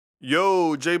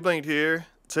Yo, JBlanked here.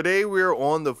 Today we are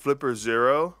on the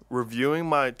FlipperZero reviewing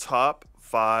my top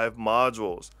 5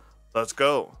 modules. Let's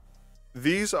go.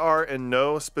 These are in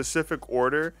no specific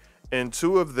order and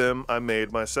 2 of them I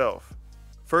made myself.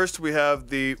 First we have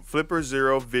the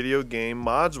FlipperZero video game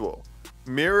module.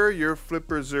 Mirror your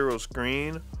FlipperZero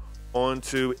screen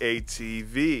onto a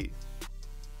TV.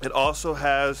 It also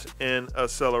has an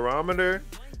accelerometer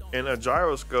and a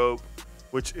gyroscope,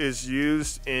 which is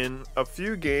used in a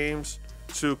few games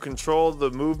to control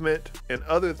the movement and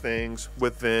other things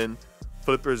within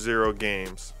FlipperZero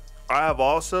games. I have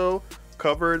also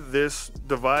covered this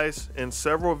device in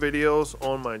several videos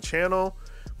on my channel,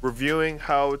 reviewing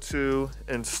how to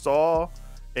install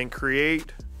and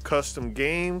create custom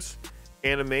games,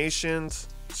 animations,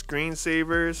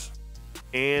 screensavers,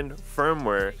 and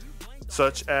firmware,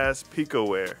 such as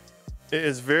PicoWare. It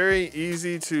is very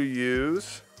easy to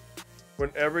use.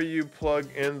 Whenever you plug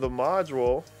in the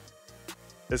module,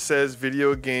 it says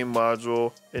video game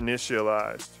module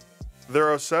initialized. There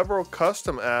are several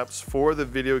custom apps for the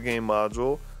video game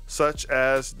module, such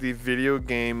as the video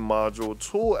game module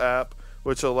tool app,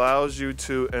 which allows you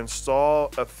to install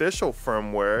official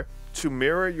firmware to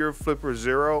mirror your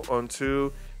FlipperZero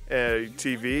onto a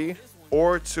TV,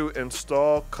 or to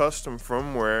install custom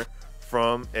firmware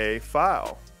from a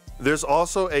file. There's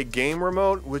also a game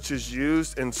remote, which is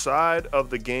used inside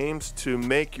of the games to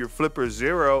make your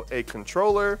FlipperZero a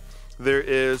controller. There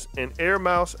is an air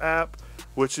mouse app,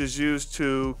 which is used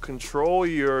to control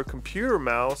your computer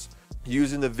mouse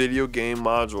using the video game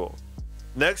module.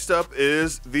 Next up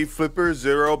is the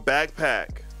FlipperZero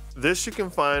backpack. This you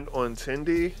can find on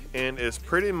Tindy and is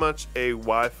pretty much a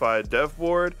Wi-Fi dev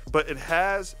board, but it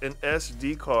has an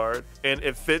SD card and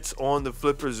it fits on the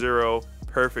FlipperZero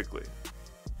perfectly.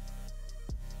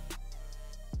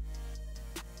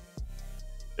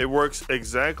 It works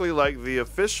exactly like the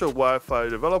official Wi-Fi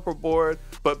developer board,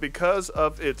 but because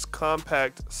of its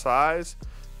compact size,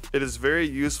 it is very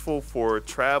useful for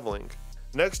traveling.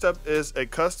 Next up is a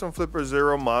custom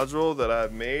FlipperZero module that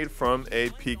I've made from a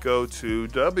Pico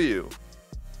 2W.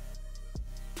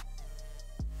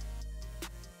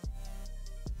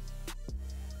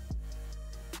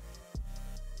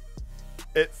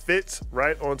 It fits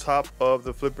right on top of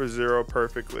the FlipperZero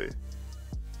perfectly.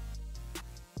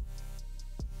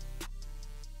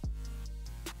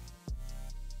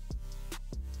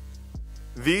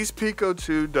 These Pico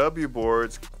 2W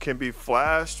boards can be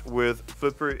flashed with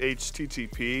Flipper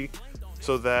HTTP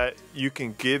so that you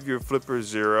can give your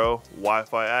FlipperZero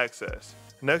Wi-Fi access.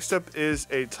 Next up is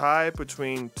a tie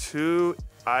between 2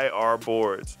 IR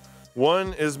boards.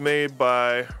 One is made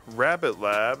by Rabbit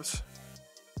Labs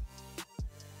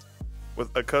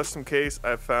with a custom case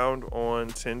I found on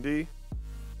Tindy,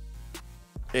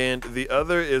 and the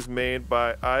other is made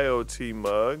by IoT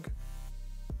Mug.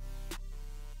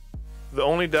 The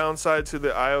only downside to the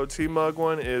IoT Mug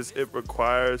one is it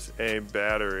requires a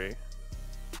battery.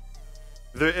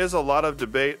 There is a lot of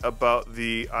debate about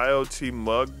the IoT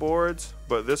Mug boards,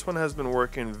 but this one has been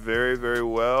working very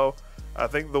well. I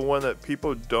think the one that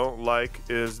people don't like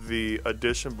is the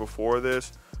addition before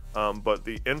this, but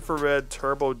the infrared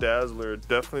turbo dazzler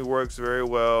definitely works very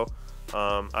well.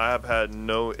 I have had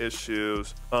no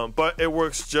issues, but it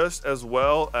works just as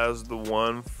well as the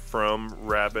one from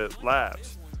Rabbit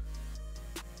Labs.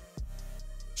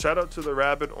 Shout out to the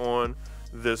Rabbit on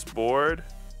this board.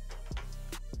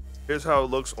 Here's how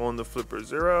it looks on the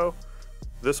FlipperZero.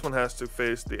 This one has to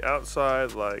face the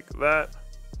outside like that,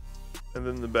 and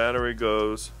then the battery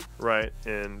goes right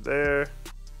in there.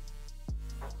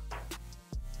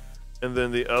 And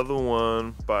then the other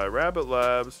one by Rabbit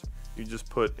Labs, you just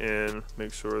put in,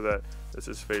 make sure that this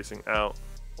is facing out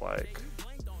like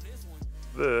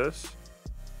this.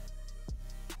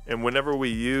 And whenever we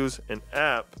use an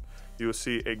app, you'll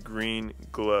see a green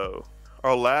glow.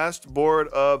 Our last board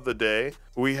of the day,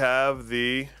 we have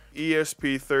the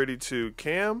ESP32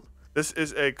 Cam. This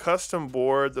is a custom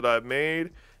board that I've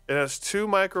made. It has 2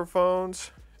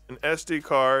 microphones, an SD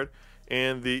card,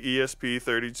 and the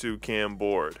ESP32 Cam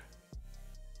board.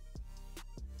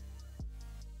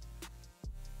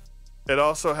 It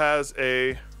also has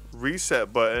a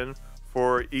reset button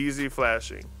for easy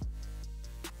flashing.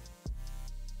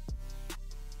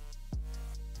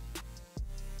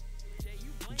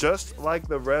 Just like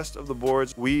the rest of the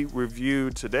boards we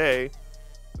reviewed today,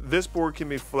 this board can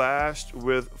be flashed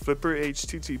with Flipper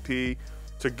HTTP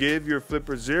to give your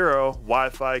FlipperZero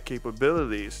Wi-Fi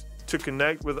capabilities, to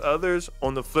connect with others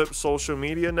on the Flip social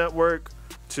media network,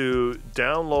 to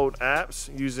download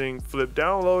apps using Flip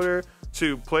Downloader,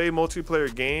 to play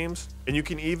multiplayer games, and you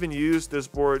can even use this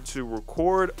board to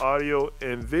record audio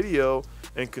and video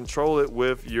and control it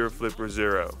with your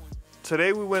FlipperZero.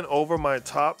 Today we went over my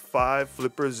top 5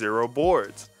 FlipperZero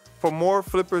boards. For more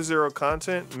FlipperZero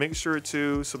content, make sure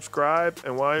to subscribe,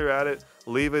 and while you're at it,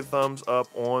 leave a thumbs up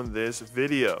on this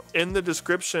video. In the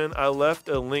description, I left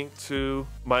a link to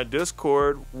my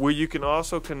Discord where you can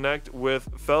also connect with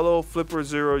fellow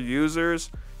FlipperZero users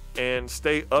and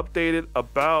stay updated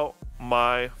about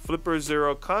my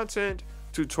FlipperZero content,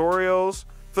 tutorials,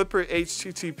 Flipper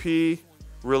HTTP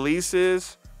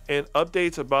releases, and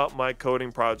updates about my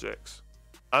coding projects.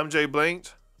 I'm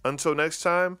JBlanked. Until next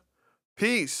time,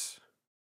 peace.